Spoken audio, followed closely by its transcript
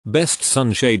Best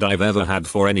sunshade I've ever had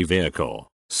for any vehicle.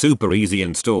 Super easy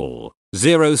install.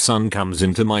 Zero sun comes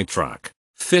into my truck.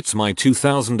 Fits my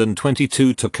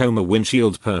 2022 Tacoma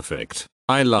windshield perfect.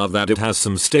 I love that it has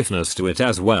some stiffness to it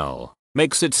as well.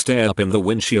 Makes it stay up in the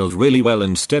windshield really well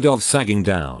instead of sagging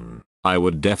down. I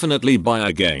would definitely buy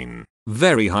again.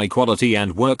 Very high quality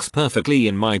and works perfectly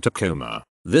in my Tacoma.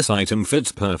 This item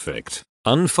fits perfect.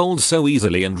 Unfolds so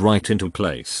easily and right into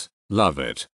place. Love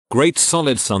it. Great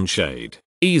solid sunshade.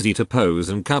 Easy to pose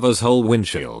and covers whole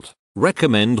windshield.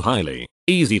 Recommend highly.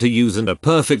 Easy to use and a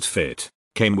perfect fit.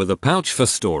 Came with a pouch for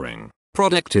storing.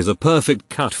 Product is a perfect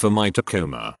cut for my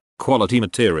Tacoma. Quality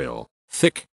material.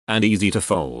 Thick and easy to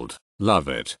fold. Love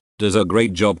it. Does a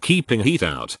great job keeping heat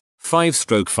out.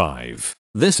 5/5.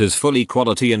 This is fully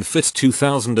quality and fits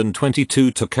 2022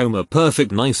 Tacoma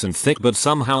perfect, nice and thick but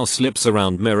somehow slips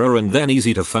around mirror and then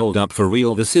easy to fold up for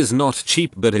real. This is not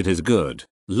cheap but it is good.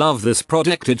 Love this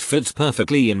product, it fits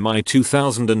perfectly in my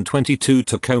 2022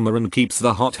 Tacoma and keeps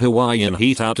the hot Hawaiian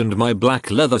heat out and my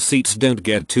black leather seats don't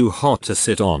get too hot to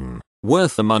sit on.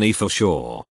 Worth the money for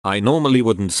sure. I normally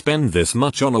wouldn't spend this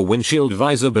much on a windshield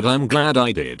visor but I'm glad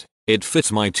I did. It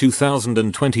fits my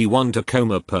 2021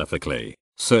 Tacoma perfectly.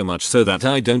 So much so that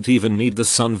I don't even need the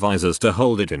sun visors to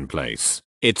hold it in place.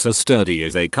 It's as sturdy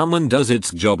as they come and does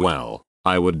its job well.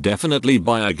 I would definitely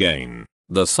buy again.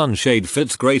 The sunshade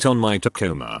fits great on my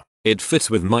Tacoma. It fits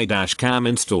with my dash cam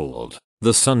installed.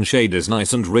 The sunshade is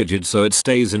nice and rigid so it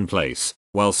stays in place,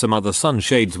 while some other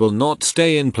sunshades will not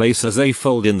stay in place as they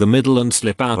fold in the middle and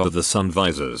slip out of the sun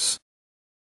visors.